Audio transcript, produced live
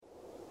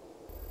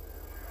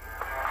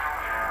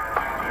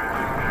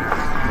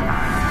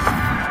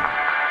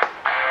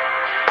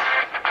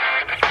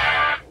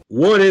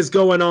What is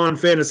going on,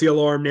 Fantasy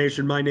Alarm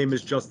Nation? My name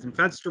is Justin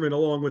Fensterman,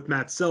 along with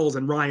Matt Sells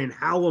and Ryan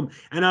Hallam.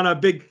 And on a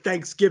big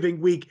Thanksgiving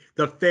week,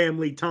 the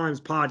Family Times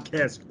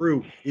podcast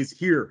crew is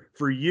here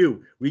for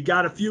you. We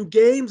got a few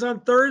games on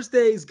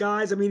Thursdays,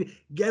 guys. I mean,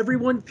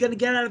 everyone's going to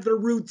get out of their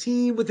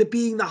routine with it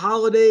being the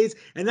holidays.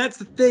 And that's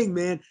the thing,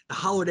 man. The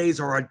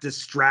holidays are a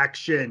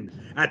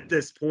distraction at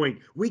this point.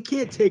 We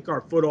can't take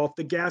our foot off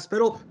the gas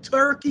pedal.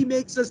 Turkey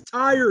makes us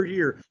tired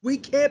here. We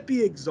can't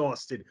be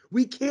exhausted.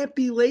 We can't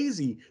be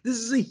lazy. This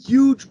is a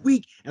huge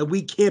week, and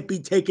we can't be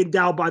taken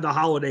down by the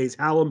holidays.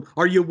 Hallam,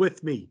 are you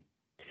with me?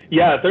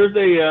 Yeah,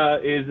 Thursday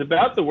is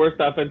about the worst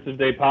offensive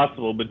day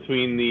possible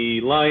between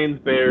the Lions,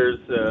 Bears,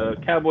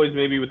 Cowboys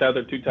maybe without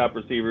their two top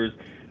receivers,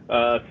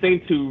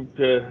 Saints who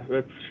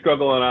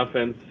struggle on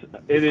offense.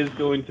 It is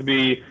going to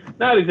be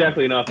not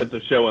exactly an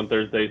offensive show on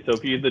Thursday. So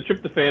if the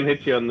tryptophan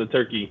hits you on the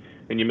turkey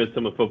and you miss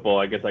some of football,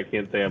 I guess I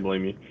can't say I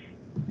blame you.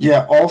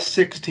 Yeah, all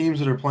 6 teams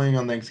that are playing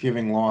on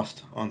Thanksgiving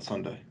lost on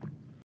Sunday.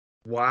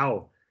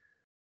 Wow.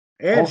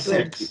 And all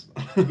 6.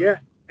 Yeah,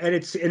 and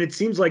it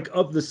seems like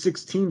of the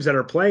 6 teams that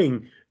are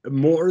playing,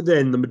 more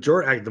than the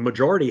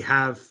majority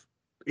have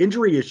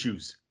injury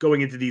issues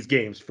going into these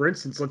games. For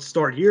instance, let's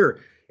start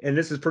here, and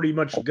this is pretty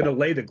much going to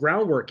lay the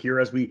groundwork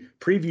here as we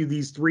preview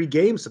these 3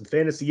 games, some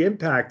fantasy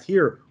impact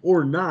here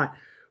or not.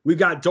 We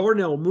got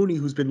Darnell Mooney,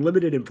 who's been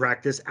limited in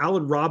practice.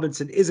 Allen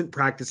Robinson isn't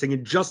practicing,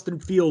 and Justin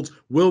Fields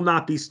will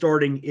not be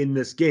starting in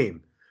this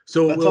game.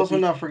 So let's also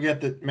not forget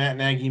that Matt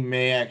Nagy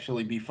may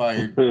actually be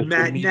fired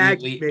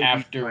immediately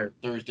after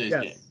Thursday's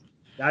game.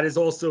 That is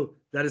also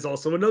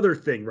another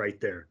thing right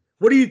there.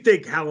 What do you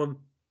think, Hallam?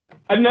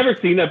 I've never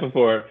seen that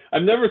before.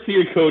 I've never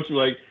seen a coach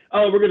like,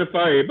 "Oh, we're going to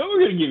fire you, but we're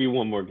going to give you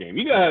one more game.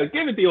 You gotta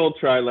give it the old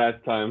try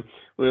last time.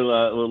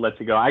 We'll let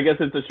you go." I guess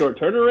it's a short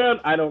turnaround.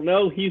 I don't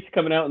know. He's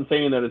coming out and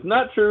saying that it's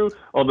not true,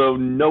 although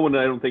no one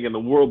I don't think in the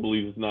world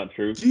believes it's not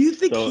true. Do you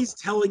think he's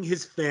telling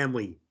his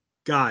family,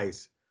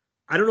 guys?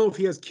 I don't know if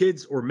he has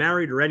kids or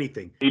married or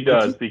anything. He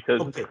does because.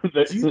 Okay.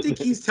 Do you think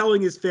he's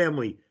telling his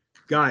family,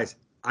 guys?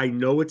 I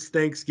know it's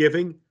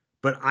Thanksgiving,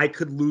 but I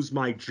could lose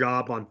my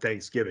job on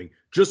Thanksgiving.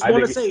 Just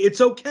want to say it's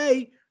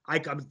okay. I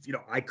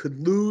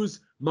could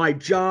lose my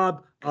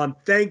job on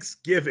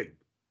Thanksgiving.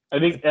 I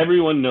think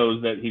everyone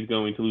knows that he's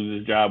going to lose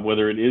his job,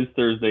 whether it is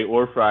Thursday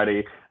or Friday.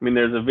 I mean,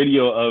 there's a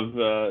video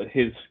of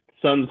his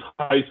son's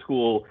high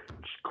school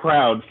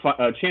crowd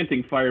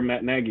chanting "Fire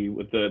Matt Nagy"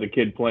 with the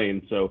kid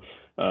playing. So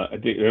I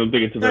don't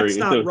think it's a very. That's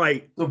not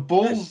right. The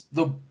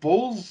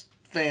Bulls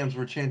fans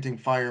were chanting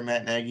 "Fire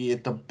Matt Nagy"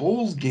 at the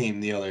Bulls game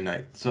the other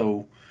night.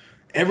 So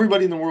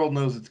everybody in the world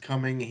knows it's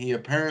coming. He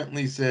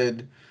apparently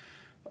said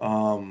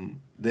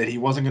that he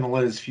wasn't going to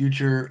let his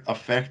future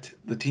affect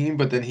the team,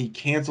 but then he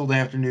canceled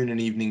afternoon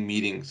and evening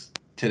meetings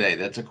today.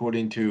 That's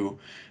according to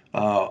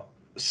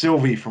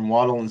Sylvie from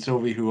Waddle and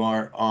Sylvie, who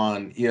are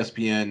on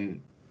ESPN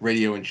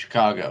radio in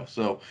Chicago.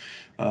 So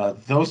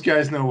those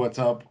guys know what's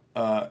up.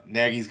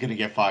 Nagy's going to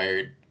get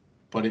fired,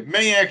 but it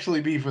may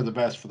actually be for the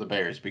best for the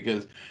Bears,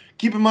 because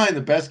keep in mind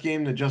the best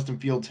game that Justin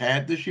Fields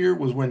had this year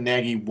was when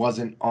Nagy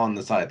wasn't on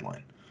the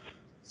sideline.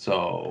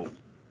 So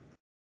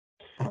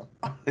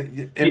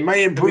it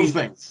may improve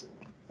things.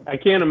 I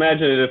can't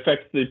imagine it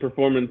affects the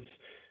performance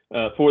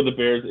for the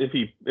Bears if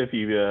he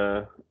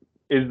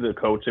is the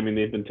coach. I mean,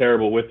 they've been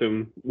terrible with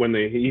him when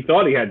he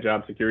thought he had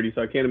job security,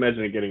 so I can't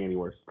imagine it getting any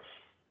worse.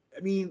 I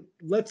mean,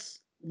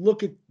 let's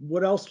look at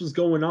what else was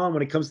going on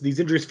when it comes to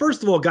these injuries.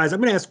 First of all, guys, I'm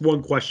going to ask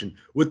one question.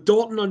 With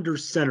Dalton under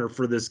center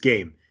for this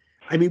game,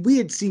 I mean, we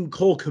had seen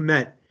Cole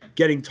Kmet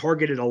getting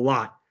targeted a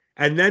lot,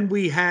 and then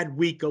we had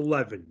week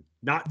 11,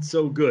 not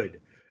so good.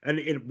 And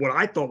what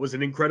I thought was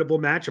an incredible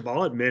matchup,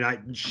 I'll admit,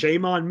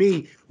 shame on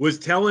me, was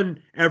telling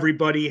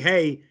everybody,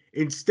 hey,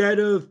 instead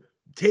of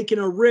taking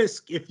a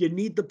risk if you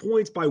need the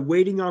points by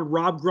waiting on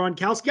Rob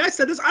Gronkowski, I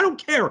said this, I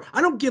don't care.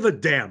 I don't give a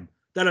damn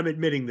that I'm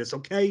admitting this,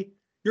 okay?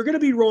 You're going to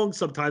be wrong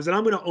sometimes, and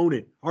I'm going to own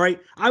it, all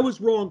right? I was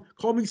wrong.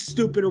 Call me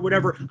stupid or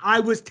whatever. I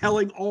was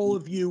telling all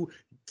of you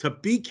to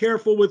be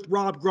careful with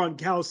Rob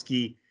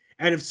Gronkowski,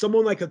 and if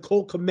someone like a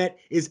Cole Kmet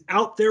is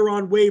out there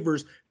on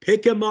waivers,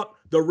 pick him up.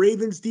 The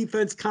Ravens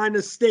defense kind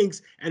of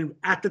stinks, and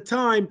at the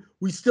time,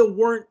 we still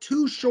weren't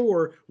too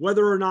sure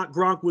whether or not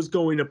Gronk was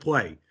going to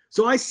play.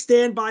 So I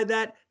stand by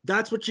that.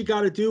 That's what you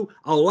got to do.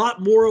 A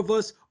lot more of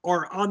us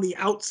are on the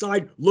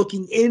outside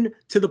looking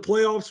into the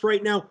playoffs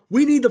right now.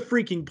 We need the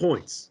freaking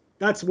points.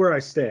 That's where I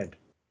stand.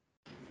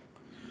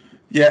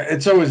 Yeah,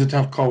 it's always a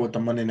tough call with the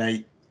Monday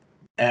night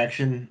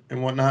action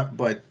and whatnot,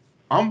 but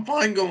I'm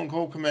fine going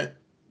Cole Kmet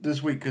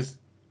this week because,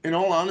 in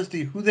all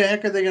honesty, who the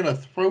heck are they going to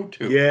throw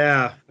to?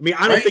 Yeah. I mean,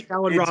 I don't think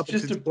Allen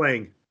Robinson's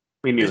playing.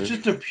 It's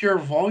just a pure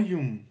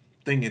volume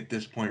thing at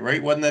this point,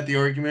 right? Wasn't that the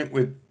argument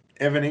with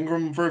Evan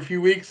Ingram for a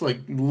few weeks? Like,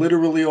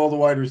 literally all the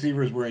wide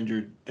receivers were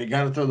injured. They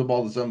got to throw the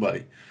ball to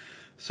somebody.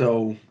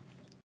 So,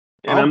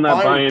 and I'm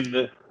not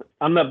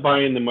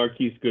buying the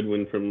Marquise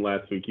Goodwin from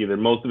last week either.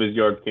 Most of his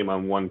yards came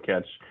on one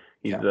catch.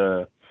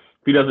 If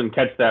he doesn't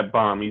catch that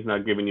bomb, he's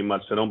not giving you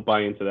much. So don't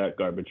buy into that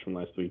garbage from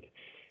last week.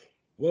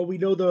 Well, we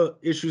know the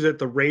issues that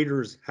the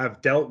Raiders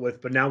have dealt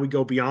with, but now we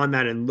go beyond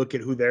that and look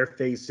at who they're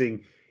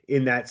facing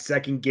in that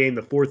second game,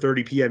 the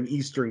 4:30 p.m.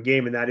 Eastern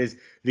game, and that is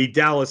the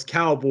Dallas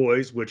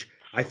Cowboys, which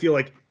I feel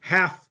like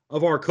half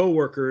of our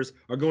coworkers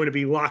are going to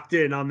be locked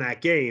in on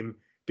that game,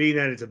 being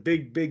that it's a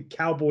big, big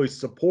Cowboys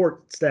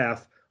support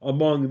staff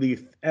among the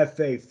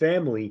FA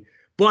family.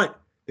 But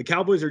the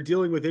Cowboys are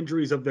dealing with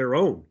injuries of their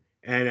own.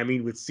 And I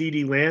mean, with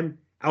CeeDee Lamb,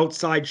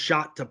 outside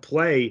shot to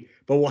play,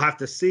 but we'll have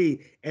to see.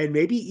 And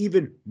maybe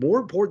even more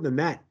important than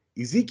that,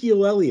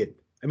 Ezekiel Elliott.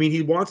 I mean,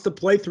 he wants to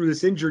play through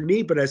this injured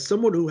knee, but as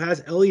someone who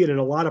has Elliott in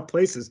a lot of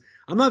places,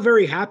 I'm not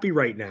very happy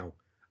right now.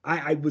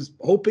 I was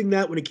hoping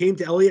that when it came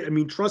to Elliott, I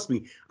mean, trust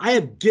me, I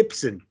have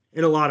Gibson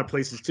in a lot of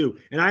places too.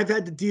 And I've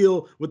had to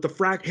deal with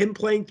him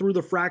playing through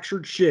the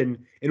fractured shin,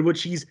 in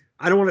which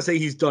I don't want to say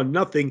he's done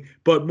nothing,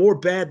 but more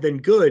bad than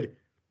good.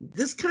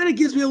 This kind of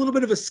gives me a little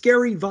bit of a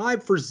scary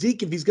vibe for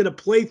Zeke if he's going to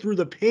play through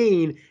the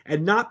pain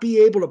and not be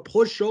able to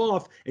push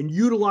off and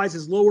utilize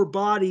his lower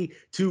body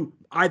to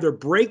either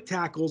break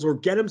tackles or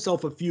get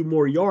himself a few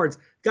more yards.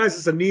 Guys,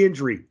 it's a knee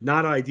injury,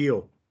 not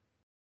ideal.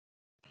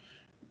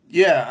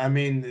 Yeah, I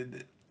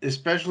mean,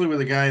 especially with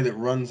a guy that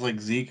runs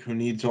like Zeke who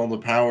needs all the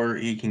power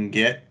he can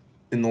get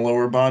in the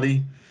lower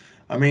body.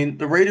 I mean,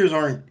 the Raiders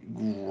aren't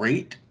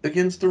great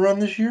against the run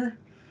this year.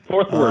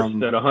 Fourth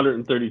worst at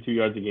 132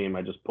 yards a game.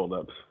 I just pulled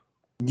up.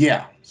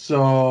 Yeah,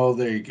 so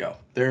there you go.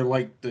 They're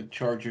like the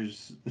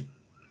Chargers,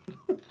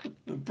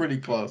 pretty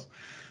close.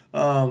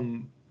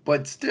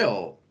 But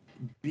still,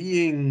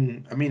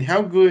 I mean,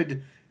 how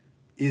good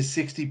is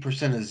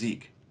 60% of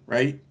Zeke,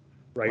 right?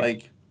 Right.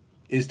 Like,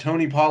 is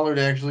Tony Pollard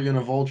actually going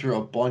to vulture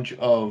a bunch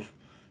of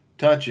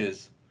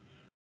touches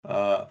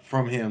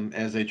from him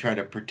as they try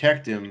to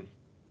protect him?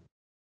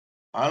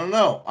 I don't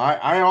know.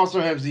 I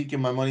also have Zeke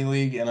in my money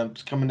league, and I'm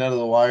coming down to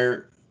the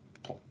wire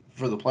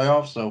for the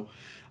playoffs, so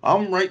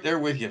I'm right there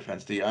with you,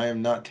 Fensty. I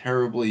am not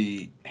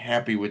terribly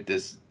happy with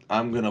this.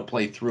 I'm going to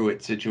play through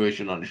it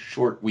situation on a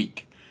short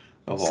week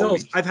of all Sells,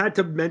 weeks. I've had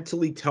to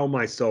mentally tell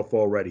myself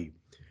already,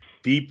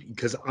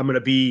 because I'm going to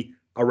be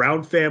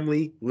around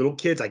family, little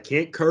kids. I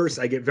can't curse.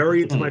 I get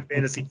very into my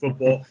fantasy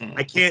football.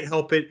 I can't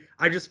help it.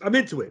 I'm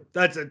into it.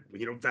 That's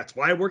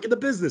why I work in the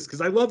business,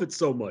 because I love it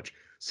so much.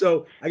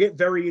 So I get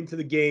very into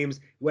the games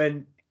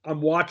when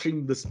I'm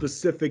watching the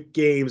specific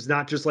games,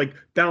 not just like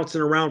bouncing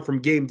around from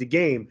game to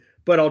game.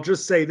 But I'll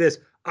just say this.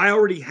 I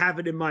already have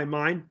it in my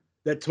mind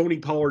that Tony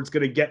Pollard's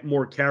going to get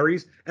more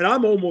carries. And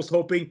I'm almost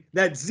hoping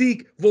that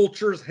Zeke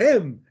vultures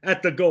him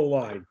at the goal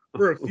line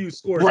for a few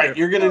scores. Right, there.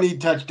 you're going to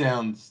need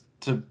touchdowns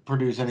to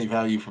produce any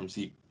value from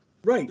Zeke.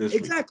 Right,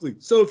 exactly.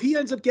 So if he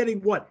ends up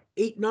getting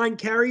 8, 9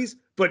 carries,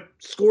 but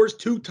scores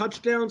 2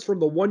 touchdowns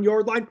from the 1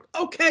 yard line,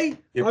 okay.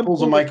 It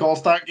pulls a Mike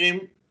Allstott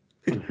game.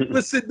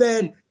 Listen,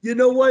 man, you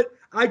know what?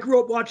 I grew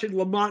up watching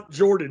Lamont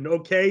Jordan,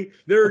 okay?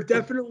 There are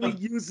definitely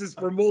uses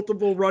for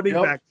multiple running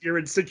backs here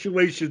in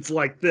situations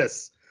like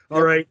this.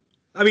 All right.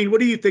 I mean, what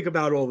do you think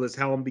about all this,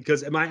 Hallam?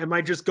 Because am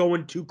I just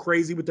going too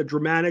crazy with the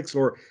dramatics,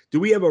 or do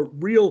we have a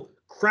real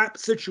crap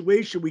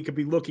situation we could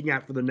be looking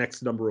at for the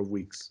next number of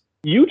weeks?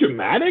 You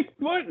dramatic?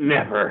 What?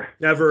 Never.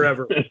 Never,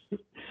 ever.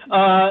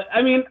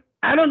 I mean,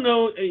 I don't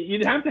know.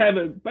 You'd have to have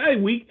it by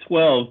week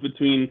 12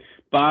 between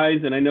buys,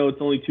 and I know it's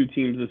only 2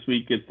 teams this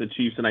week. It's the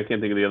Chiefs, and I can't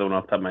think of the other one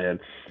off the top of my head.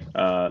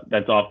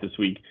 That's off this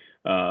week.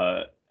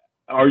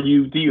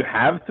 Do you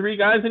have 3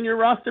 guys in your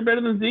roster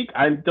better than Zeke?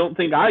 I don't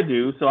think I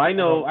do. So I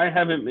know I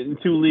have him in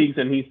 2 leagues,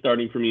 and he's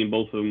starting for me in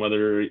both of them,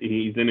 whether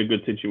he's in a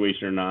good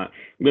situation or not.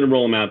 I'm going to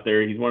roll him out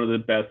there. He's one of the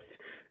best.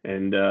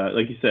 And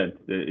like you said,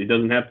 it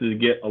doesn't have to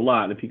get a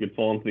lot if he could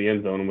fall into the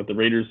end zone. And with the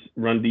Raiders'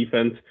 run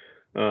defense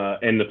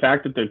and the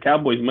fact that the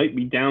Cowboys might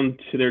be down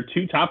to their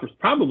 2 toppers,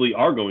 probably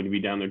are going to be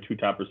down their 2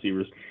 top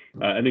receivers,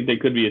 I think they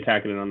could be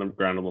attacking it on the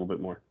ground a little bit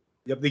more.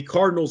 Yep, the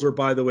Cardinals are,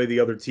 by the way,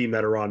 the other team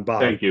that are on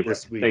bye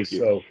this week. Thank you.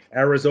 So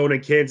Arizona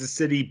and Kansas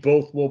City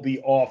both will be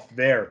off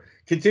there.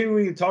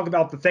 Continuing to talk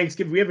about the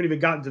Thanksgiving, we haven't even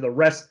gotten to the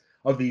rest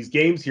of these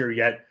games here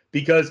yet,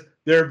 because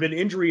there have been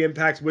injury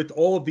impacts with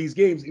all of these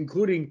games,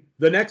 including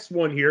the next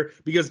one here,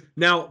 because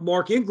now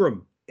Mark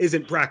Ingram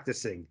isn't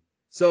practicing.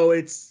 So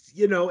it's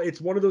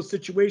one of those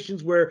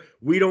situations where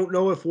we don't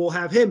know if we'll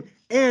have him.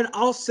 And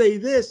I'll say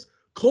this,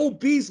 Cole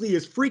Beasley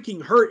is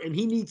freaking hurt and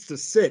he needs to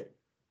sit.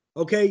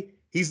 Okay?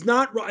 He's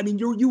not, I mean,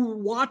 you were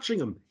watching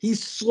him.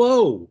 He's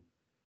slow.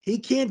 He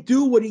can't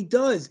do what he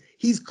does.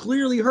 He's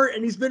clearly hurt,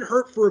 and he's been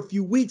hurt for a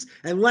few weeks.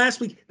 And last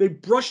week, they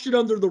brushed it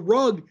under the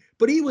rug,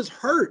 but he was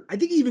hurt. I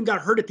think he even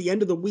got hurt at the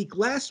end of the week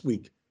last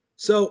week.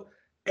 So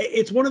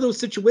it's one of those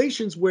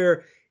situations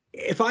where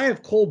if I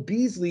have Cole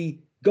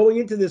Beasley going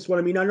into this one,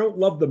 I mean, I don't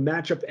love the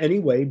matchup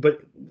anyway,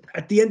 but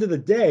at the end of the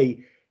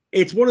day,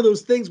 it's one of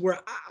those things where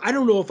I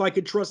don't know if I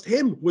could trust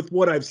him with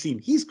what I've seen.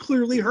 He's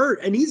clearly hurt,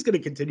 and he's going to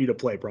continue to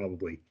play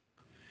probably.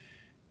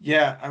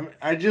 Yeah,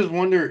 I just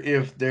wonder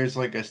if there's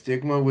like a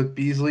stigma with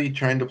Beasley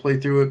trying to play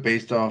through it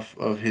based off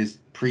of his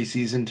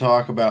preseason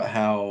talk about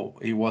how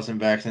he wasn't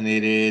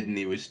vaccinated and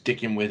he was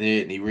sticking with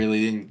it and he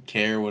really didn't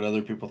care what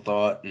other people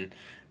thought and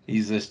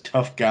he's this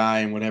tough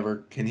guy and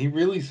whatever. Can he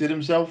really sit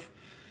himself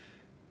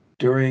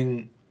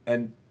during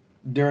an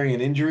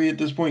injury at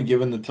this point,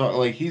 given the talk,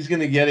 like he's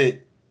gonna get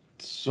it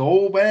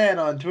so bad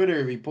on Twitter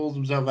if he pulls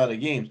himself out of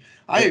games.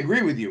 I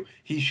agree with you.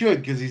 He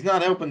should, because he's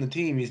not helping the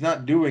team. He's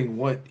not doing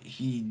what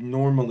he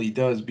normally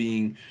does,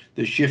 being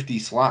the shifty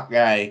slot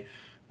guy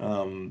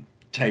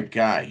type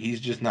guy. He's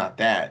just not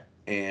that.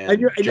 And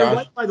you're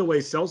right, by the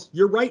way, Sells.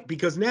 You're right,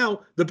 because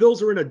now the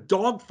Bills are in a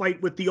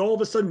dogfight with the all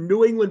of a sudden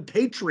New England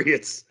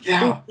Patriots,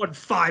 who won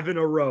 5 in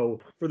a row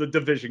for the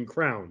division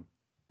crown.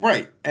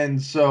 Right.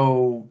 And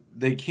so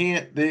they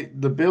can't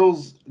the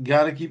Bills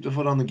gotta keep the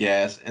foot on the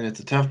gas, and it's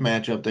a tough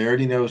matchup. They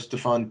already know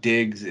Stephon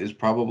Diggs is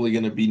probably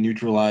gonna be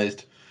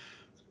neutralized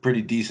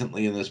pretty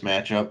decently in this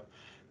matchup.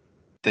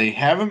 They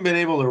haven't been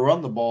able to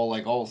run the ball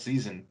like all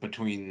season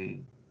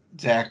between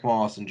Zach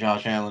Moss and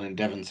Josh Allen and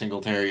Devin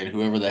Singletary and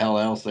whoever the hell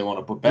else they want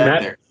to put back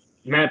there.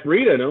 Matt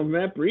Breida, no,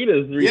 Matt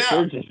Breida's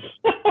resurgence.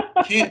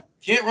 Yeah.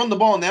 can't run the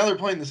ball. Now they're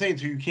playing the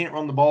Saints, who you can't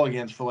run the ball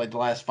against for like the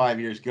last 5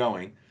 years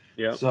going.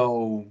 Yeah.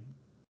 So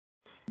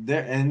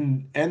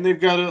and they've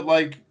got it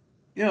like,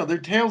 their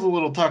tail's a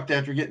little tucked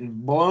after getting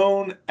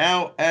blown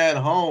out at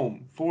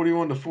home,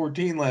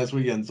 41-14 last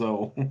weekend.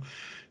 So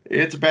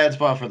it's a bad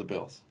spot for the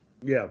Bills.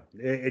 Yeah,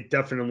 it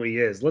definitely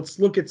is. Let's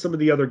look at some of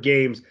the other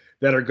games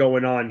that are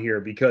going on here,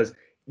 because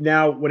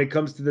now when it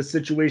comes to the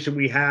situation,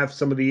 we have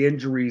some of the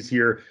injuries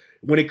here.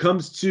 When it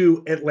comes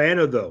to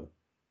Atlanta, though,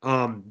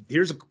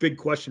 here's a big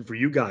question for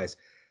you guys.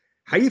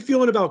 How you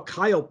feeling about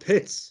Kyle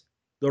Pitts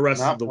the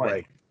rest of the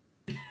way?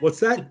 What's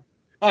that?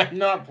 I'm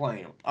not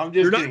playing him. I'm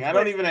just kidding. I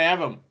don't even have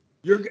him.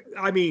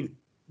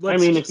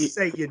 Let's just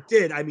say you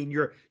did.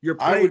 You're playing.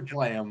 I would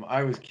play him.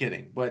 I was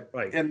kidding. But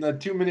in the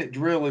 2-minute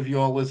drill, if you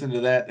all listened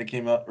to that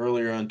came out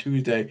earlier on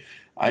Tuesday,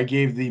 I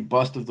gave the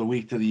bust of the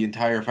week to the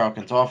entire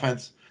Falcons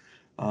offense.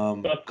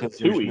 Because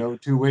there's no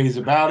two ways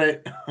about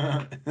it.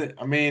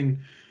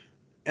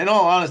 In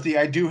all honesty,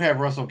 I do have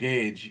Russell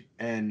Gage.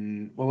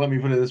 And, well, let me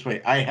put it this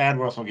way. I had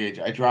Russell Gage.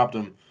 I dropped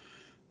him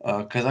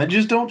because I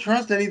just don't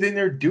trust anything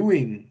they're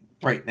doing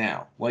right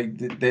now. Like,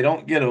 they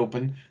don't get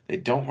open. They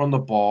don't run the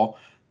ball.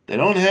 They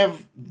don't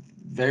have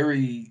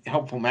very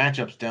helpful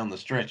matchups down the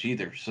stretch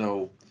either.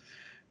 So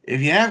if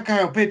you have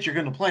Kyle Pitts, you're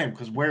going to play him,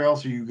 because where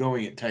else are you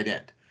going at tight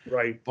end?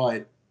 Right.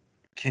 But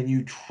can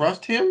you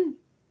trust him?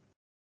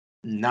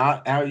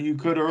 Not how you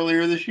could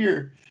earlier this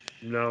year.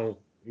 No.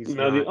 I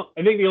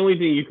think the only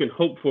thing you can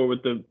hope for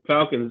with the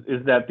Falcons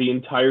is that the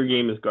entire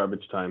game is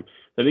garbage time.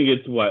 I think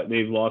it's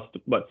they've lost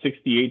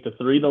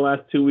 68-3 the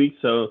last 2 weeks.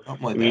 So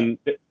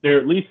they're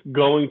at least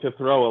going to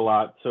throw a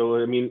lot.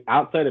 So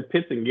outside of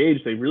Pitts and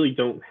Gage, they really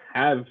don't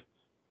have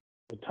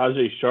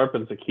Tajay Sharp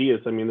and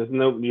Zacchaeus.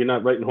 You're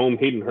not writing home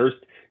Hayden Hurst.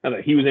 Not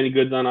that he was any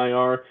good on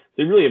IR.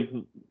 They really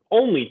have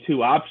only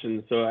 2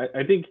 options. So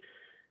I think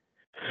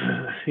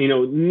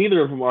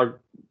neither of them are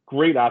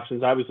great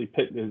options. Obviously,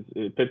 Pitts is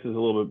a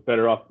little bit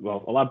better off.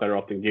 Well, a lot better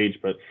off than Gage,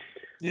 but.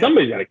 Yeah.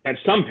 Somebody's got to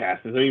catch some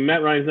passes.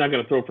 Matt Ryan's not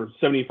going to throw for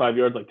 75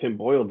 yards like Tim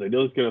Boyle did.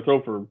 He's going to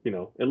throw for,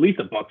 at least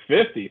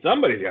 $150.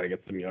 Somebody's got to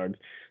get some yards.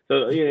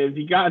 So, if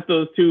you got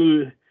those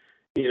two,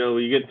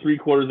 you get 3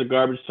 quarters of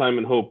garbage time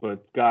and hope,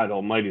 but God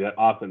almighty, that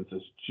offense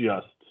is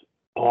just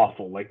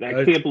awful. Like,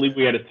 I can't believe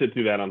we had to sit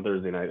through that on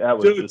Thursday night. That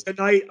was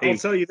tonight, I'll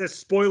tell you this,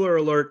 spoiler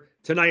alert,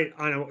 tonight,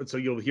 so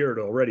you'll hear it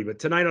already, but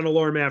tonight on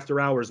Alarm After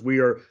Hours, we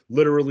are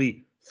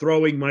literally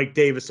throwing Mike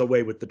Davis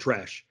away with the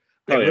trash.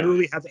 I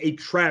literally have a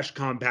trash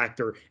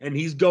compactor, and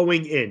he's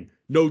going in.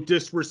 No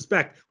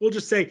disrespect. We'll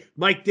just say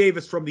Mike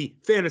Davis, from the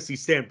fantasy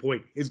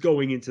standpoint, is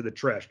going into the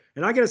trash.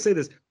 And I got to say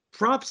this,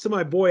 props to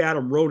my boy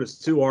Adam Ronis,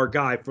 too, our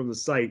guy from the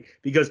site,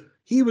 because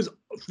he was,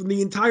 from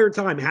the entire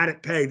time, had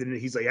it pegged. And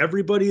he's like,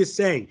 everybody is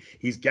saying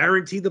he's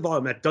guaranteed the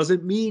volume. That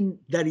doesn't mean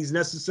that he's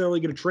necessarily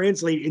going to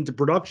translate into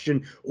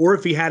production, or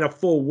if he had a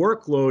full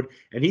workload.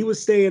 And he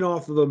was staying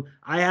off of him.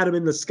 I had him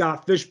in the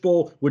Scott Fish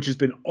Bowl, which has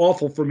been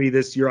awful for me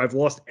this year. I've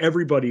lost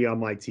everybody on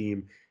my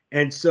team.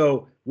 And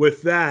so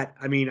with that,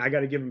 I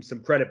got to give him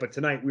some credit. But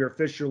tonight we are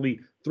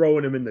officially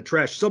throwing him in the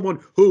trash. Someone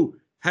who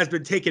has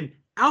been taken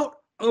out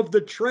of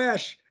the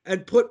trash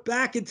and put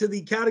back into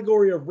the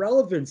category of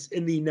relevance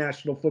in the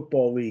National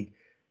Football League.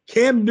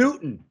 Cam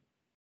Newton,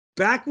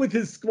 back with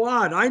his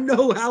squad. I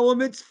know, Hallam,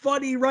 it's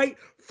funny, right?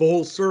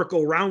 Full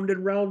circle, round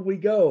and round we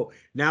go.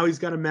 Now he's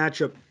got a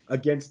matchup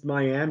against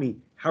Miami.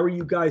 How are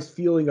you guys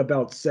feeling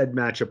about said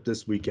matchup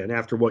this weekend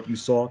after what you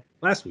saw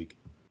last week?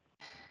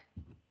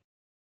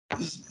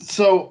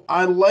 So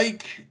I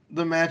like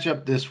the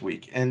matchup this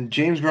week. And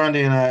James Grande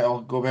and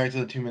I'll go back to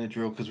the 2-minute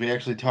drill, because we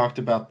actually talked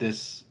about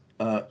this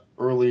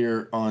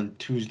earlier on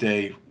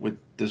Tuesday with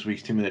this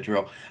week's 2-minute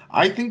drill.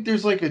 I think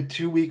there's like a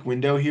 2-week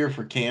window here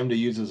for Cam to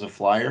use as a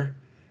flyer,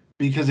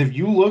 because if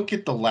you look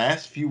at the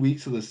last few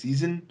weeks of the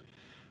season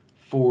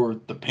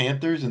for the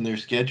Panthers and their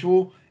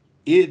schedule,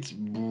 it's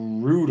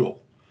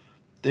brutal.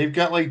 They've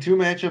got like 2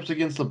 matchups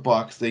against the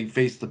Bucs. They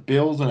face the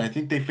Bills, and I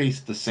think they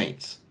face the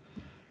Saints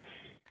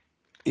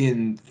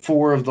in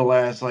 4 of the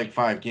last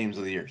 5 games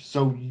of the year.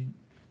 So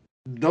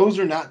those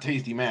are not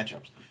tasty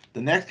matchups.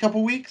 The next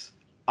couple weeks,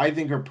 I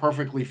think, are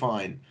perfectly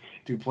fine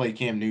to play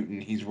Cam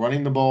Newton. He's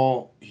running the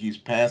ball. He's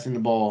passing the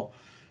ball.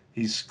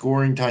 He's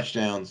scoring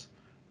touchdowns.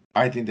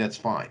 I think that's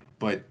fine.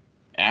 But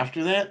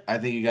after that, I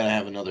think you got to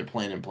have another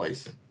plan in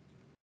place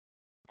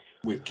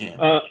with Cam.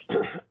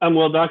 I'm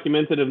well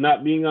documented of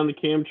not being on the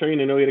Cam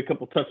train. I know he had a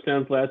couple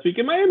touchdowns last week,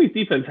 and Miami's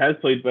defense has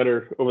played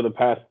better over the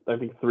past, I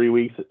think, 3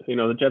 weeks.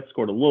 The Jets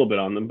scored a little bit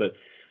on them, but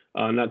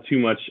not too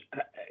much.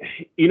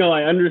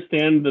 I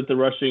understand that the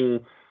rushing,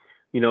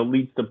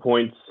 leads to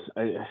points.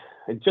 I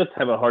just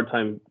have a hard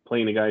time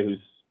playing a guy who's.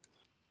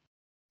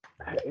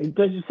 I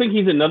just think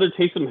he's another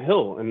Taysom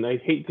Hill, and I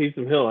hate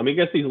Taysom Hill. I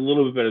guess he's a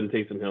little bit better than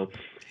Taysom Hill.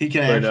 He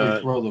can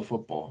actually throw the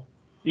football.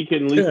 He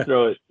can at least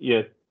throw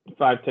it,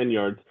 5-10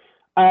 yards.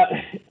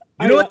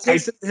 You know what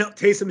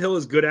Taysom Hill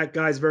is good at,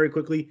 guys, very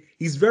quickly?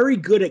 He's very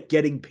good at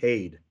getting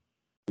paid.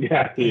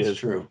 Yeah, he is.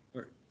 True.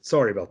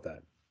 Sorry about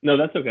that. No,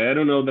 that's okay. I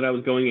don't know that I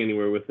was going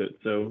anywhere with it,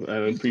 so I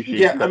appreciate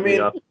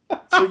you.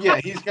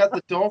 Yeah, he's got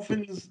the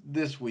Dolphins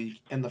this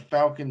week and the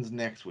Falcons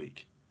next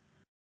week.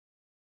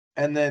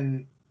 And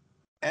then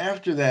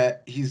after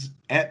that, he's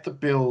at the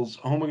Bills,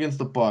 home against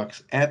the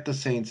Bucs, at the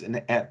Saints,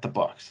 and at the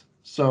Bucs.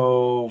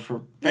 So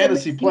for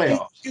fantasy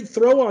playoffs. You can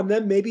throw on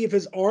them maybe if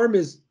his arm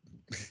is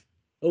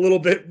a little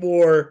bit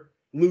more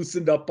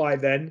loosened up by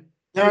then.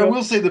 Now, I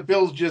will say the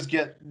Bills just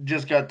got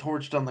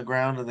torched on the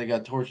ground, and they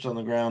got torched on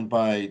the ground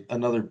by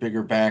another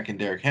bigger back in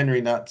Derrick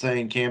Henry. Not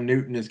saying Cam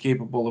Newton is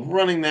capable of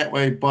running that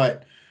way,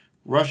 but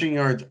rushing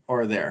yards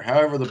are there.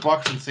 However, the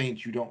Bucs and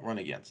Saints you don't run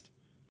against.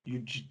 You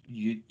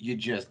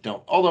just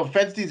don't. Although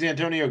Fensty's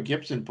Antonio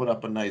Gibson put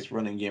up a nice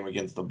running game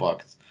against the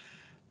Bucs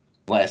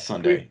last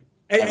Sunday.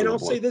 And I'll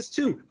say this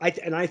too. I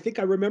think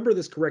I remember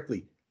this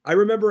correctly. I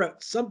remember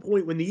at some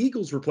point when the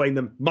Eagles were playing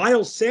them,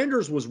 Miles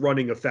Sanders was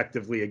running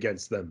effectively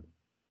against them.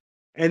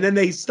 And then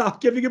they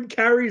stopped giving him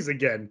carries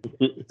again.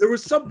 There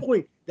was some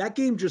point, that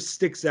game just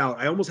sticks out.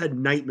 I almost had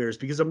nightmares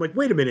because I'm like,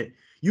 wait a minute,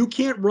 you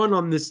can't run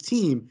on this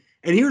team.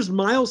 And here's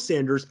Miles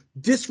Sanders,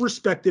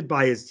 disrespected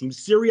by his team.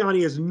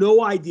 Sirianni has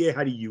no idea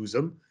how to use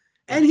him.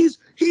 And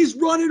he's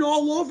running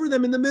all over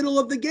them in the middle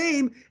of the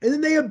game, and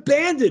then they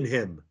abandon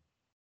him.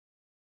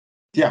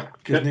 Yeah,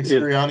 because Nick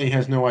Sirianni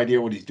has no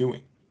idea what he's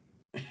doing.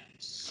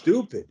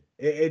 Stupid.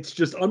 It's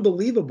just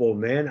unbelievable,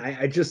 man.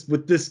 I just,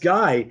 with this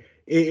guy,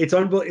 it's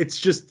unbelievable.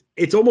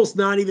 It's almost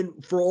not even,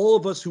 for all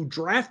of us who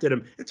drafted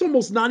him, it's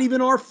almost not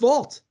even our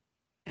fault.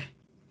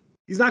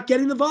 He's not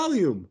getting the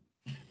volume.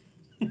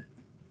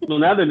 Well,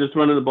 now they're just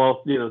running the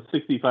ball,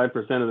 65%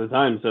 of the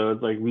time. So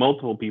it's like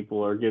multiple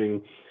people are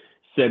getting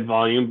said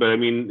volume. But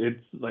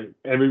it's like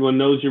everyone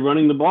knows you're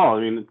running the ball.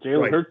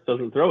 Jalen Hurts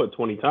doesn't throw it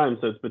 20 times.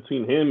 So it's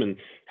between him and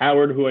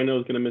Howard, who I know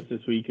is going to miss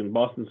this week, and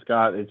Boston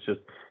Scott. It's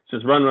just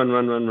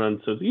run.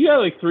 So you got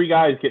like 3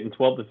 guys getting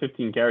 12 to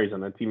 15 carries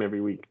on that team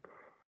every week.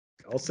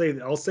 I'll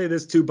say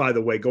this too, by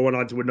the way, going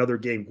on to another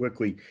game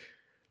quickly.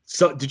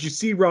 So did you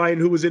see Ryan,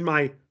 who was in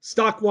my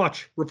stock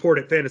watch report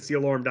at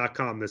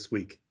fantasyalarm.com this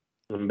week?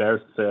 I'm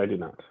embarrassed to say I did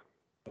not.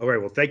 All right.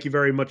 Well, thank you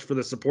very much for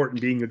the support and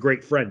being a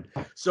great friend.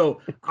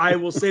 So I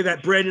will say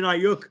that Brandon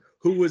Ayuk,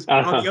 who was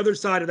on the other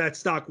side of that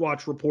stock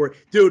watch report,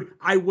 dude,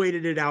 I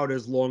waited it out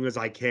as long as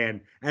I can.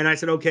 And I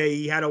said, okay,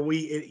 he had a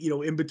week,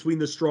 in between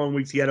the strong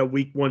weeks, he had a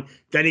weak one.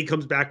 Then he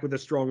comes back with a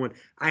strong one.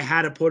 I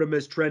had to put him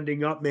as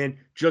trending up, man.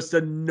 Just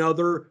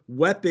another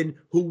weapon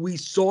who we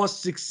saw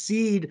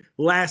succeed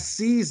last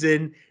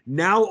season.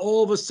 Now,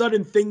 all of a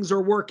sudden, things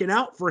are working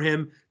out for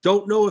him.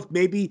 Don't know if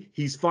maybe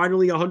he's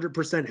finally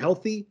 100%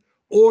 healthy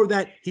or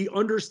that he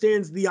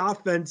understands the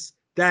offense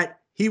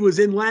that he was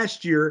in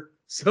last year.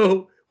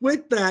 So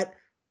with that,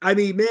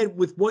 man,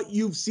 with what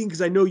you've seen,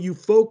 because I know you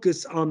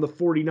focus on the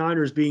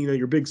 49ers being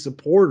your big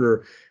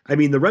supporter,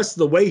 the rest of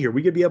the way here,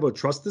 we could be able to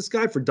trust this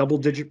guy for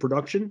double-digit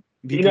production?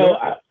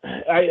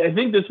 I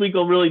think this week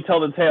will really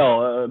tell the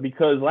tale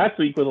because last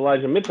week with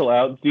Elijah Mitchell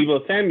out,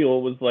 Deebo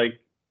Samuel was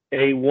like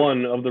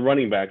A1 of the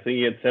running backs. I think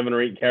he had 7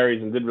 or 8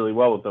 carries and did really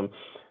well with them.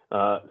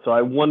 So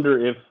I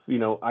wonder if,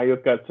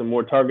 Ayuk got some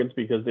more targets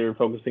because they were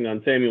focusing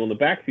on Samuel in the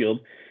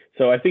backfield.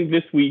 So I think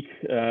this week,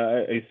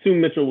 I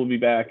assume Mitchell will be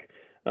back.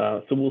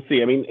 So we'll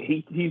see.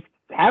 He's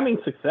having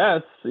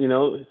success,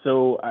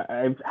 so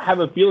I have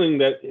a feeling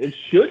that it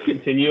should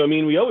continue.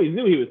 We always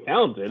knew he was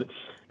talented.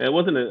 It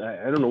wasn't,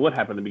 I don't know what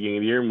happened at the beginning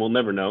of the year, and we'll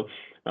never know.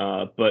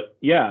 But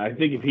yeah, I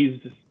think if he's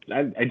just,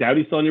 I doubt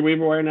he's still on your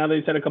waiver wire now that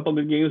he's had a couple of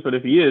good games, but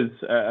if he is,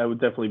 I would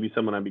definitely be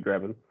someone I'd be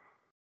grabbing.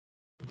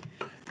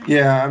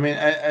 Yeah,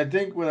 I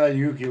think with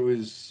Ayuk, it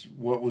was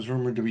what was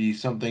rumored to be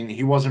something.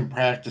 He wasn't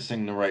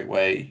practicing the right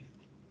way,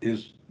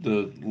 is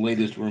the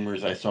latest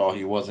rumors I saw.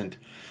 He wasn't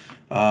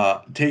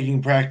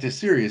taking practice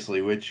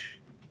seriously, which,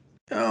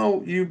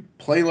 you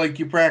play like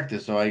you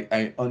practice. So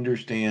I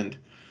understand,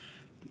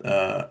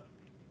 that.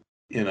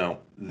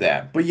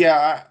 But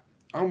yeah,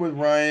 I'm with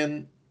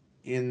Ryan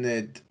in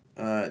that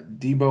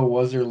Deebo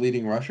was their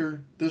leading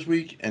rusher this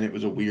week, and it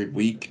was a weird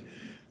week.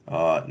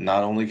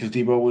 Not only because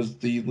Deebo was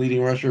the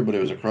leading rusher, but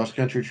it was a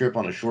cross-country trip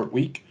on a short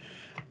week.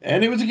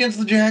 And it was against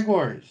the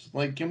Jaguars.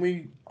 Like, can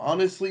we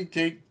honestly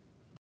take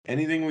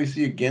anything we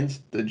see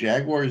against the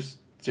Jaguars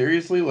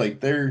seriously?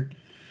 Like,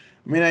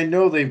 I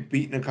know they've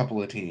beaten a couple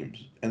of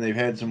teams, and they've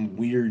had some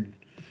weird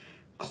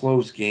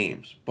close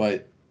games.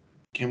 But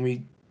can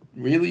we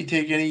really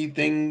take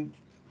anything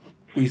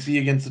we see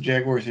against the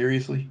Jaguars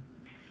seriously?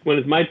 When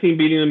is my team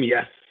beating them?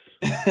 Yes.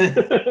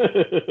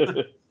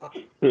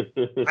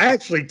 I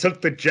actually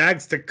took the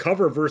Jags to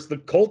cover versus the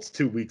Colts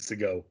 2 weeks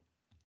ago.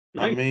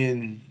 I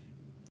mean,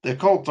 the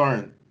Colts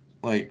aren't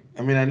like.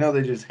 I mean, I know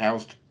they just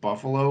housed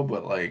Buffalo,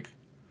 but like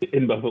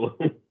in Buffalo.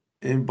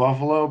 In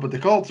Buffalo, but the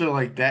Colts are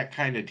like that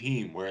kind of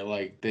team where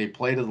like they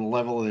play to the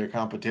level of their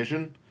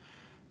competition.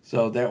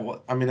 So that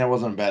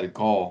wasn't a bad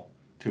call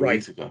 2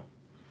 weeks ago.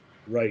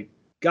 Right.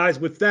 Guys,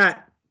 with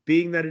that,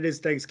 being that it is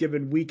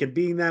Thanksgiving week and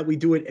being that we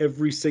do it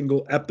every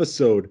single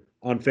episode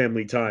on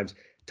Family Times,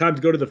 time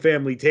to go to the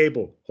family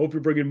table. Hope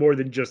you're bringing more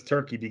than just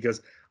turkey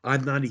because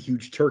I'm not a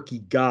huge turkey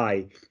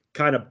guy.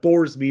 Kind of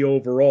bores me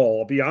overall.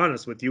 I'll be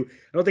honest with you.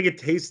 I don't think it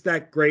tastes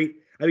that great.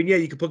 I mean, yeah,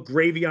 you can put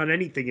gravy on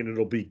anything and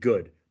it'll be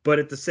good. But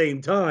at the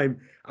same time,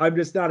 I'm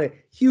just not a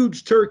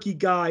huge turkey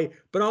guy.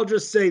 But I'll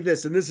just say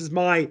this, and this is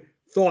my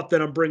thought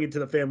that I'm bringing to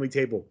the family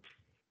table.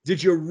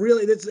 Did you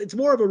really? It's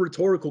more of a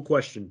rhetorical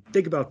question.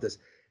 Think about this.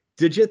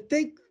 Did you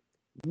think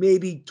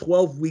maybe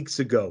 12 weeks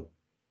ago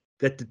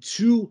that the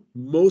two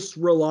most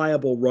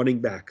reliable running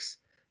backs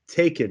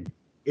taken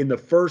in the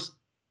first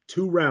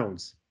 2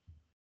 rounds,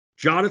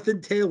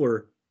 Jonathan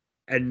Taylor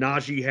and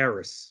Najee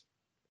Harris?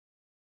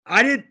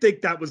 I didn't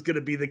think that was going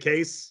to be the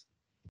case.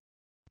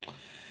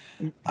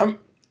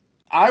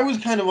 I was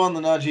kind of on the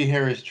Najee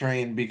Harris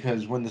train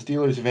because when the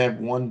Steelers have had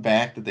one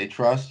back that they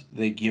trust,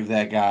 they give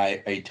that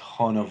guy a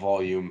ton of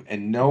volume.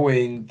 And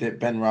knowing that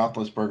Ben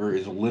Roethlisberger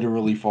is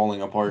literally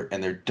falling apart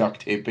and they're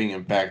duct taping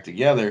him back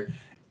together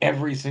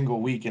every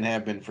single week and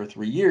have been for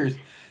 3 years,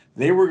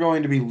 they were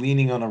going to be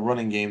leaning on a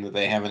running game that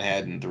they haven't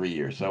had in 3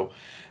 years. So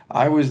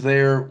I was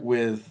there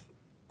with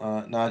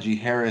Najee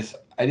Harris.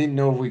 I didn't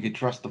know if we could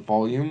trust the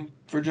volume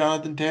for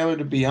Jonathan Taylor,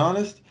 to be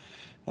honest,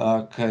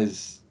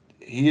 because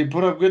he had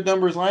put up good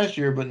numbers last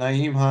year, but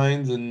Nyheim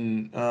Hines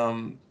and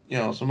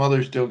some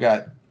others still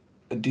got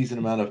a decent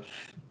amount of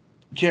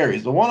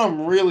carries. The one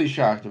I'm really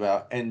shocked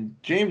about, and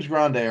James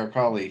Grande, our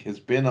colleague, has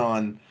been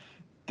on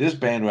this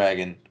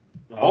bandwagon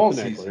all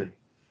season,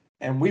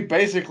 and we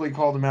basically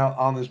called him out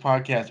on this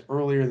podcast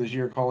earlier this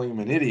year, calling him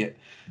an idiot.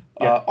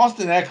 Yeah.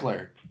 Austin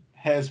Ekeler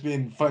has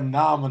been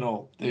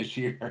phenomenal this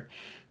year.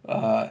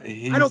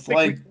 I don't think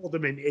we called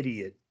him an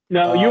idiot.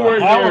 No, you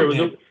weren't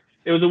there.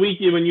 It was a week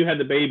when you had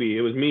the baby.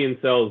 It was me and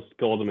Sells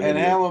called him an idiot.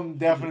 And Hallam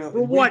definitely.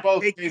 For what?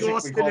 Take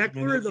Austin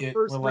Ekeler in the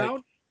first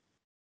round?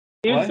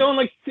 He was going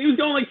like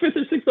 5th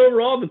or 6th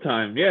overall at the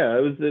time.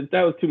 Yeah,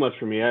 that was too much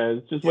for me. I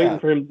was just waiting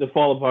for him to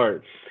fall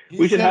apart.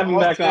 We should have him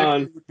back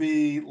on. Would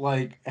be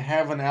like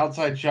have an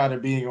outside shot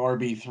at being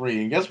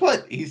RB3, and guess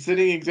what? He's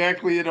sitting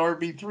exactly at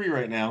RB3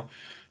 right now.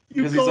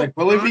 Because he's like,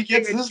 well, if he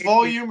gets this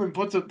volume and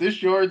puts up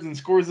this yards and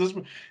scores this,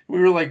 we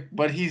were like,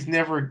 but he's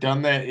never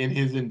done that in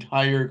his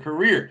entire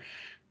career.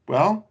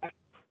 Well,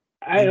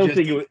 I don't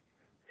think it was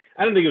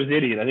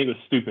idiot. I think it was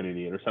stupid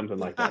idiot or something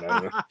like that.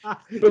 I don't know.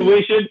 But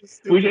we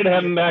should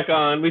have him back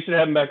on. We should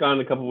have him back on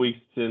in a couple of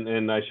weeks,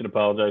 and I should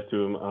apologize to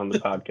him on the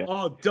podcast.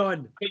 Oh,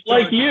 done.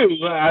 Like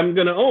you, I'm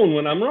gonna own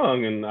when I'm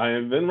wrong, and I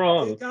have been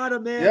wrong. You got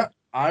him, man. Yeah,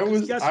 I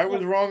was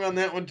wrong on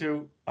that one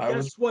too.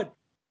 Guess what?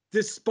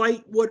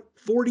 Despite what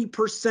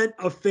 40%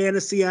 of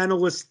fantasy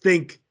analysts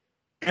think,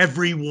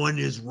 everyone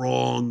is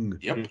wrong.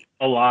 Yep.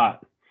 A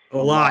lot.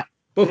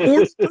 But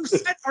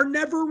 40% are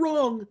never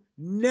wrong.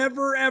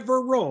 Never,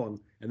 ever wrong.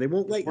 And they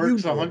won't let you know.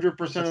 Works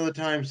 100% of the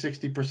time,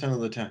 60%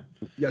 of the time.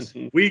 Yes.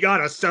 We got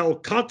to sell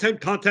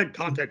content.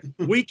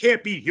 We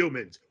can't be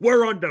humans.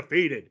 We're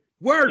undefeated.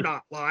 We're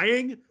not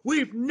lying.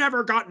 We've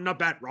never gotten a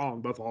bet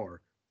wrong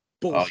before.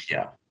 Bullshit.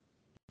 Oh, yeah.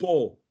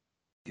 Bull.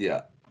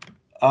 Yeah.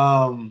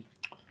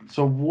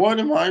 So what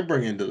am I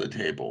bringing to the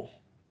table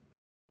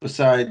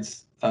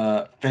besides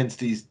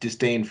Fenste's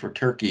disdain for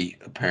turkey,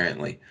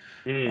 apparently?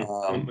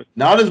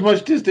 Not as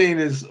much disdain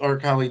as our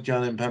colleague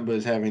John Mpemba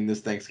is having this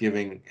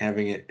Thanksgiving,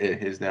 having it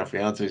at his now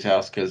fiance's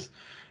house, because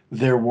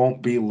there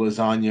won't be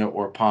lasagna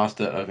or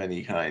pasta of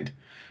any kind.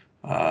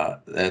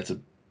 John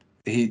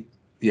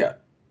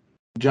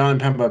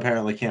Mpemba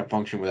apparently can't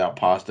function without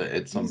pasta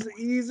at some point.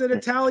 He's an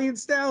Italian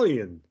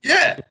stallion.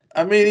 Yeah.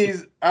 I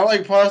mean, I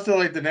like pasta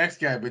like the next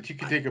guy, but you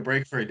can take a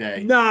break for a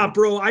day. Nah,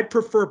 bro, I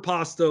prefer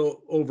pasta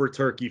over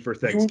turkey for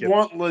Thanksgiving. You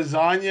want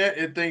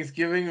lasagna at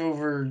Thanksgiving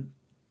over...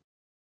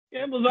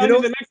 Yeah,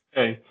 lasagna the next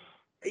day.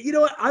 You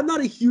know what? I'm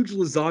not a huge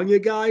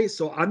lasagna guy,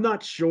 so I'm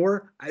not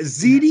sure.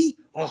 Ziti,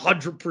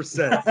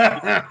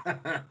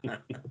 100%.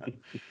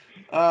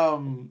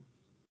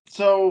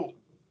 So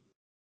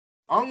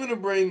I'm going to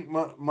bring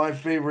my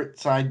favorite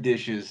side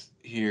dishes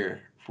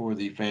here for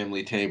the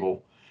family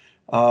table.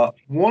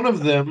 One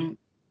of them,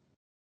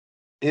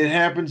 it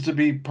happens to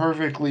be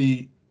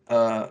perfectly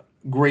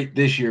great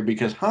this year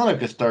because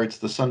Hanukkah starts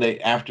the Sunday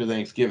after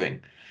Thanksgiving.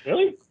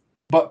 Really?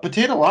 But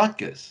potato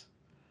latkes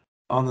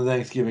on the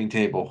Thanksgiving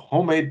table.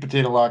 Homemade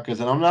potato latkes.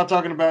 And I'm not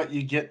talking about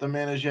you get the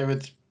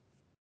Manischewitz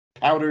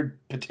powdered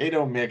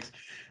potato mix.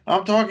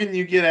 I'm talking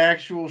you get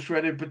actual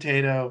shredded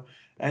potato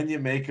and you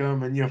make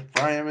them and you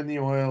fry them in the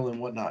oil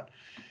and whatnot.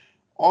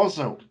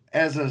 Also,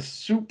 as a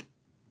soup,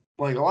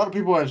 like a lot of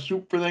people have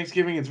soup for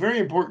Thanksgiving, it's very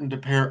important to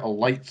pair a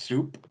light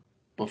soup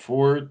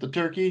before the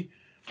turkey.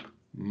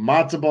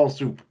 Matzo ball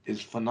soup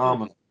is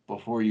phenomenal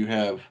before you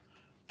have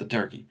the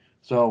turkey.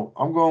 So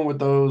I'm going with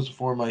those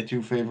for my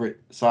two favorite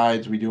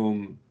sides. We do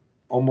them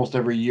almost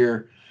every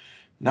year.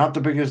 Not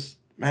the biggest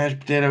mashed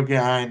potato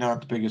guy,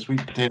 not the biggest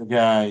sweet potato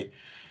guy.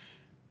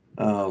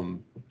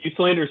 You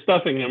slander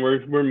stuffing, and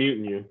we're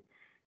muting you.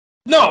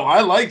 No,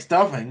 I like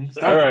stuffing. All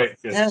Stuffing right,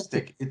 is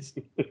fantastic. It's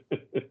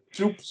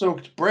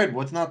soup-soaked bread.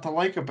 What's not to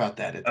like about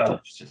that? It's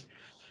delicious.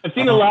 I've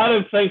seen a lot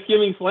of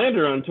Thanksgiving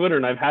slander on Twitter,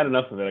 and I've had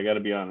enough of it. I got to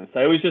be honest.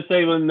 I always just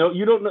say, well, no,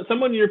 you don't know.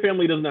 Someone in your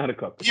family doesn't know how to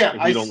cook. Yeah,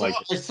 if you don't like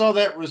it. I saw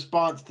that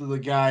response to the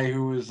guy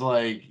who was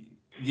like,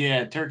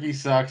 "Yeah, turkey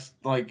sucks."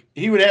 Like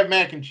he would have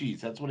mac and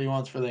cheese. That's what he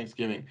wants for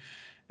Thanksgiving,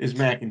 is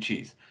mac and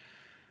cheese.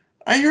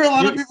 I hear a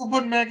lot of people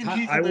putting mac and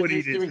cheese on their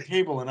Thanksgiving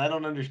table, and I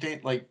don't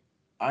understand. Like,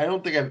 I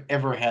don't think I've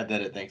ever had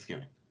that at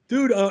Thanksgiving.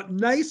 Dude, a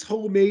nice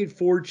homemade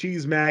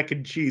 4-cheese mac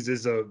and cheese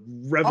is a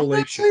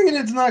revelation. I'm not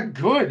saying it's not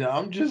good.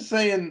 I'm just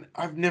saying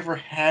I've never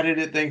had it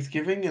at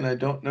Thanksgiving, and I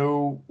don't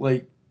know.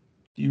 Like,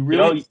 you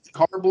really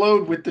carb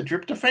load with the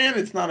tryptophan?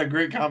 It's not a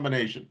great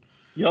combination.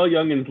 Y'all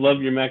youngins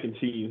love your mac and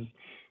cheese.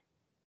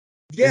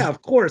 Yeah,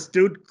 of course,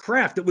 dude.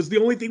 Kraft. It was the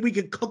only thing we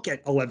could cook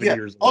at 11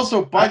 years old.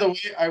 Also, by the way,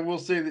 I will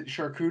say that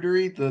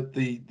charcuterie,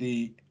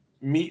 the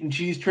meat and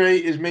cheese tray,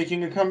 is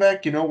making a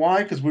comeback. You know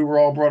why? Because we were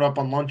all brought up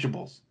on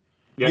Lunchables.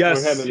 Yeah, yes,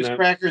 we're having just that.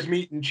 Crackers,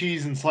 meat, and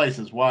cheese and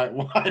slices. Why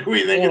do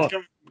we think it's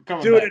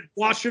coming dude, back? and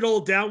wash it all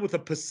down with a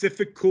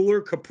Pacific Cooler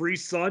Capri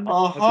Sun.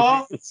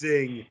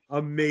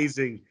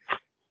 Amazing.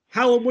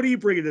 Hallam, what are you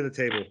bringing to the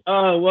table?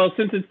 Well,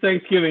 since it's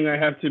Thanksgiving, I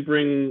have to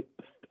bring,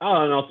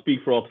 and I'll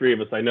speak for all three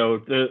of us. I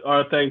know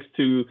our thanks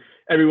to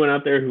everyone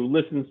out there who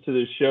listens to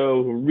the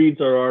show, who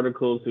reads our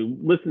articles, who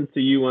listens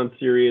to you on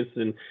Sirius,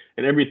 and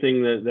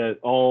everything that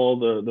all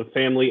the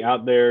family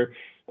out there.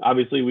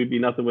 Obviously, we'd be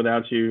nothing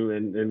without you,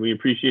 and we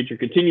appreciate your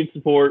continued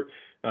support.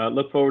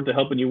 Look forward to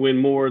helping you win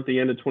more at the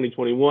end of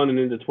 2021 and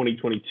into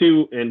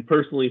 2022. And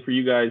personally, for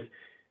you guys,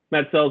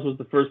 Matt Sells was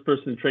the first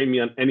person to train me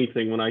on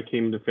anything when I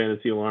came to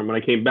Fantasy Alarm. When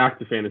I came back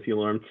to Fantasy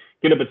Alarm,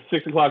 get up at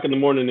 6 o'clock in the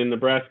morning in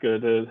Nebraska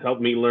to help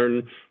me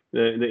learn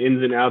the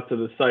ins and outs of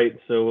the site.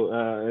 So,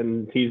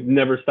 and he's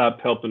never stopped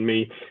helping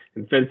me.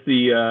 And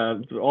Fancy,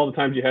 all the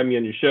times you had me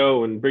on your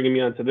show and bringing me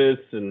onto this,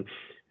 and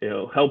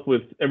help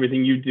with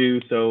everything you do.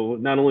 So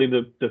not only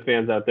the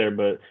fans out there,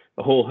 but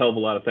a whole hell of a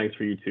lot of thanks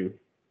for you too.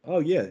 Oh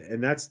yeah,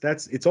 and that's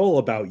it's all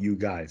about you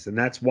guys, and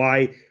that's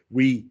why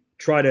we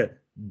try to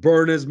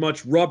burn as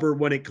much rubber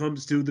when it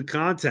comes to the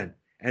content,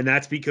 and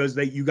that's because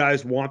that you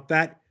guys want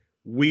that.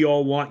 We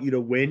all want you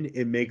to win.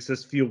 It makes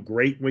us feel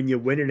great when you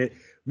win, and it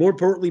more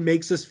importantly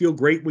makes us feel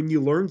great when you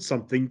learn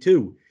something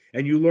too,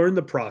 and you learn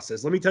the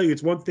process. Let me tell you,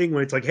 it's one thing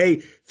when it's like,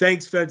 hey,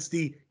 thanks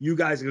Fensty, you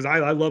guys, because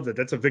I love that.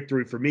 That's a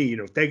victory for me.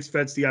 Thanks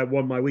Fensty, I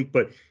won my week,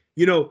 but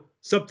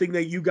something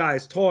that you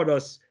guys taught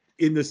us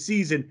in the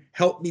season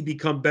helped me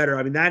become better.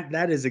 I mean,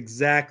 that is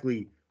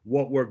exactly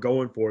what we're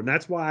going for. And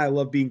that's why I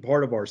love being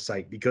part of our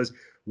site, because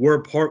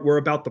we're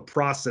about the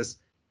process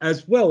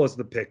as well as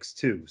the picks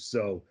too.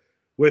 So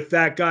with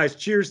that, guys,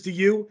 cheers to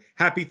you.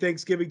 Happy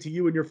Thanksgiving to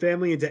you and your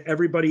family, and to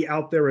everybody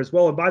out there as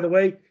well. And by the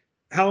way,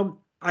 Hallam,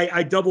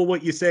 I double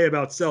what you say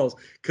about Sells,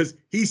 because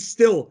he's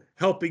still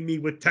helping me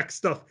with tech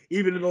stuff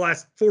even in the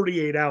last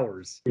 48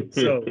 hours.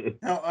 So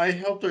now, I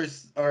helped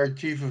our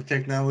chief of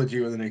technology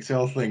with an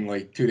Excel thing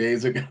like 2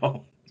 days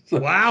ago. So,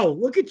 wow,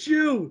 look at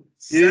you.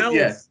 Sells.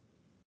 Yeah.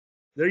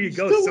 There you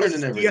go.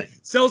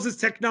 Sells'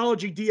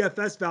 technology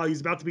DFS value is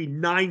about to be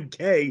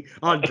 9K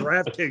on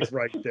DraftKings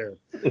right there.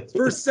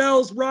 For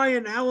Sells,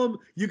 Ryan Hallam,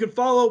 you can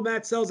follow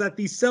Matt Sells at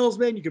The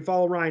Salesman. You can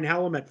follow Ryan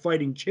Hallam at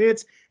Fighting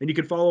Chance. And you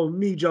can follow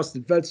me,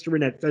 Justin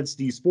Fensterman, at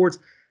FenceD Sports.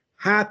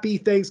 Happy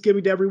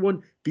Thanksgiving to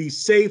everyone. Be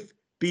safe,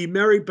 be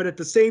merry, but at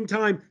the same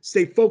time,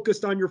 stay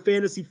focused on your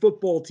fantasy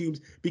football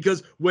teams,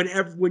 because when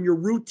your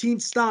routine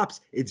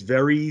stops, it's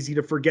very easy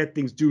to forget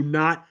things. Do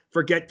not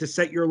forget to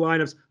set your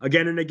lineups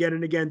again and again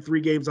and again. 3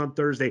 games on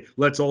Thursday.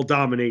 Let's all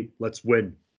dominate. Let's win.